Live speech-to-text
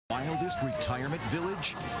Wildest retirement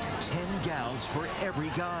village? 10 gals for every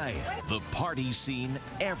guy. The party scene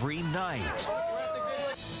every night.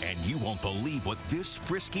 And you won't believe what this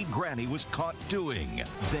frisky granny was caught doing.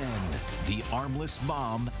 Then, the armless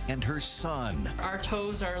mom and her son. Our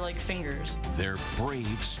toes are like fingers. Their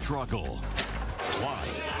brave struggle.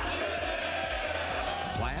 Plus,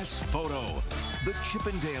 class photo. The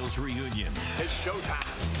Chippendales reunion. It's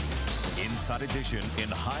showtime. Inside Edition in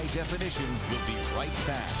high definition will be right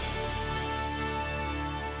back.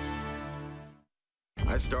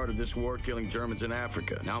 I started this war killing Germans in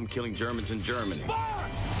Africa. Now I'm killing Germans in Germany.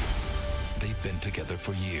 They've been together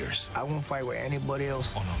for years. I won't fight with anybody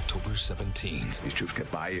else. On October 17th, These troops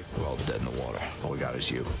get by you, we're all dead in the water. All we got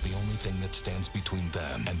is you. the only thing that stands between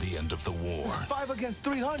them and the end of the war 5 against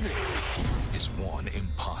 300. is one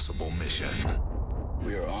impossible mission.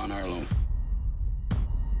 We are on our own.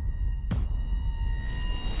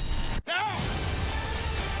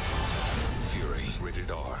 Fury,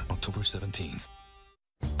 rated R, October 17th.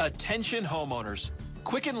 Attention homeowners.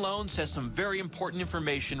 Quicken Loans has some very important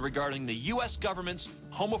information regarding the U.S. government's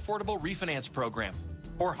Home Affordable Refinance Program,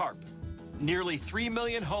 or HARP. Nearly 3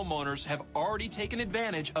 million homeowners have already taken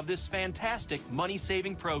advantage of this fantastic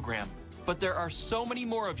money-saving program. But there are so many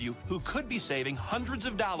more of you who could be saving hundreds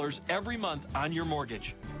of dollars every month on your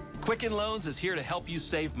mortgage. Quicken Loans is here to help you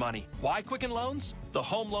save money. Why Quicken Loans? The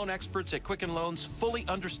home loan experts at Quicken Loans fully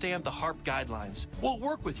understand the HARP guidelines. We'll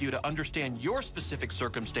work with you to understand your specific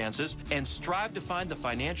circumstances and strive to find the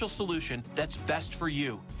financial solution that's best for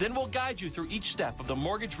you. Then we'll guide you through each step of the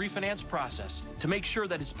mortgage refinance process to make sure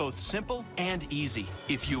that it's both simple and easy.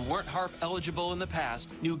 If you weren't HARP eligible in the past,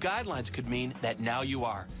 new guidelines could mean that now you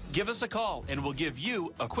are. Give us a call and we'll give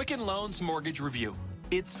you a Quicken Loans mortgage review.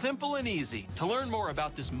 It's simple and easy. To learn more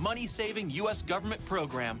about this money-saving U.S. government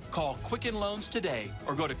program, call Quicken Loans today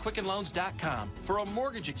or go to QuickenLoans.com for a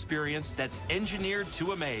mortgage experience that's engineered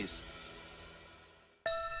to amaze.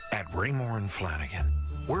 At Raymore & Flanagan,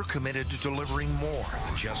 we're committed to delivering more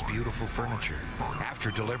than just beautiful furniture.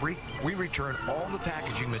 After delivery, we return all the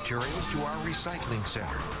packaging materials to our recycling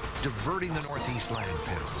center, diverting the Northeast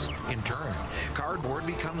landfills. In turn, cardboard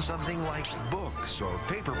becomes something like books or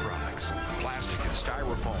paper products. Plastic and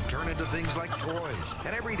styrofoam turn into things like toys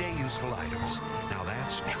and everyday useful items. Now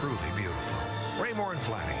that's truly beautiful. Raymore &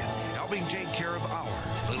 Flanagan, helping take care of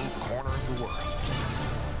our little corner of the world.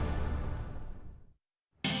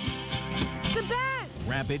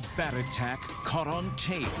 Rabid bat attack caught on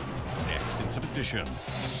tape. Next in some edition,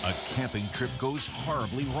 a camping trip goes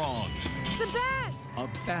horribly wrong. It's a bat! A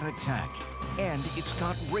bat attack, and it's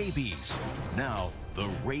got rabies. Now, the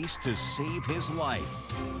race to save his life.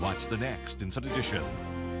 Watch the next in some edition.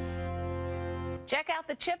 Check out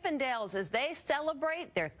the Chippendales as they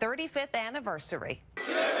celebrate their 35th anniversary.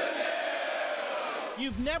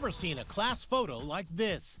 You've never seen a class photo like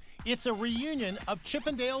this. It's a reunion of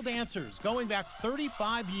Chippendale dancers going back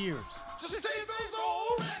 35 years. Just take those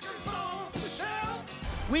old record songs, Michelle.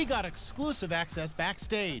 We got exclusive access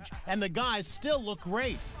backstage, and the guys still look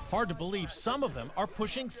great. Hard to believe some of them are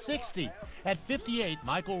pushing 60. At 58,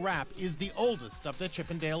 Michael Rapp is the oldest of the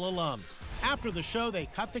Chippendale alums. After the show, they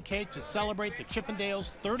cut the cake to celebrate the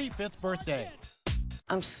Chippendales' 35th birthday.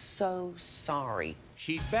 I'm so sorry.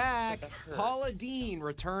 She's back. Paula Deen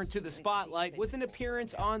returned to the spotlight with an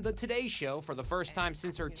appearance on The Today Show for the first time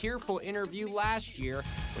since her tearful interview last year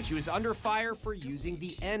when she was under fire for using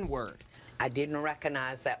the N-word. I didn't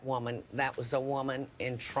recognize that woman. That was a woman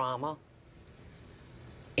in trauma,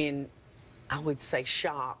 in, I would say,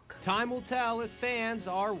 shock. Time will tell if fans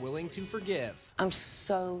are willing to forgive. I'm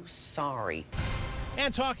so sorry.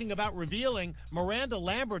 And talking about revealing, Miranda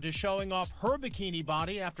Lambert is showing off her bikini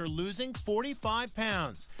body after losing 45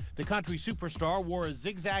 pounds. The country superstar wore a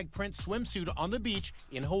zigzag print swimsuit on the beach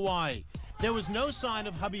in Hawaii. There was no sign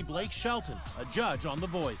of hubby Blake Shelton, a judge on The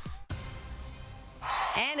Voice.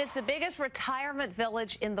 And it's the biggest retirement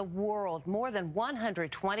village in the world. More than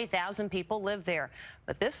 120,000 people live there.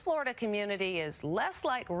 But this Florida community is less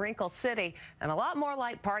like Wrinkle City and a lot more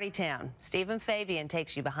like Party Town. Stephen Fabian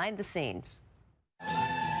takes you behind the scenes.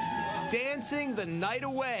 Dancing the night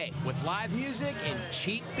away with live music and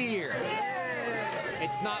cheap beer.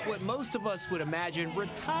 It's not what most of us would imagine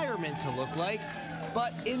retirement to look like,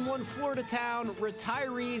 But in one Florida town,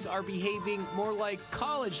 retirees are behaving more like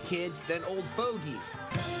college kids than old fogies.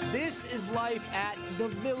 This is life at The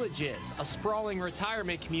Villages, a sprawling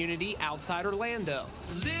retirement community outside Orlando.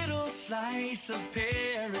 Little slice of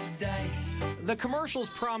paradise. The commercials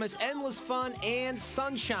promise endless fun and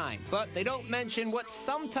sunshine, but they don't mention what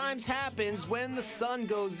sometimes happens when the sun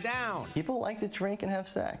goes down. People like to drink and have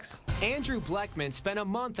sex. Andrew Bleckman spent a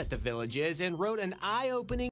month at The Villages and wrote an eye-opening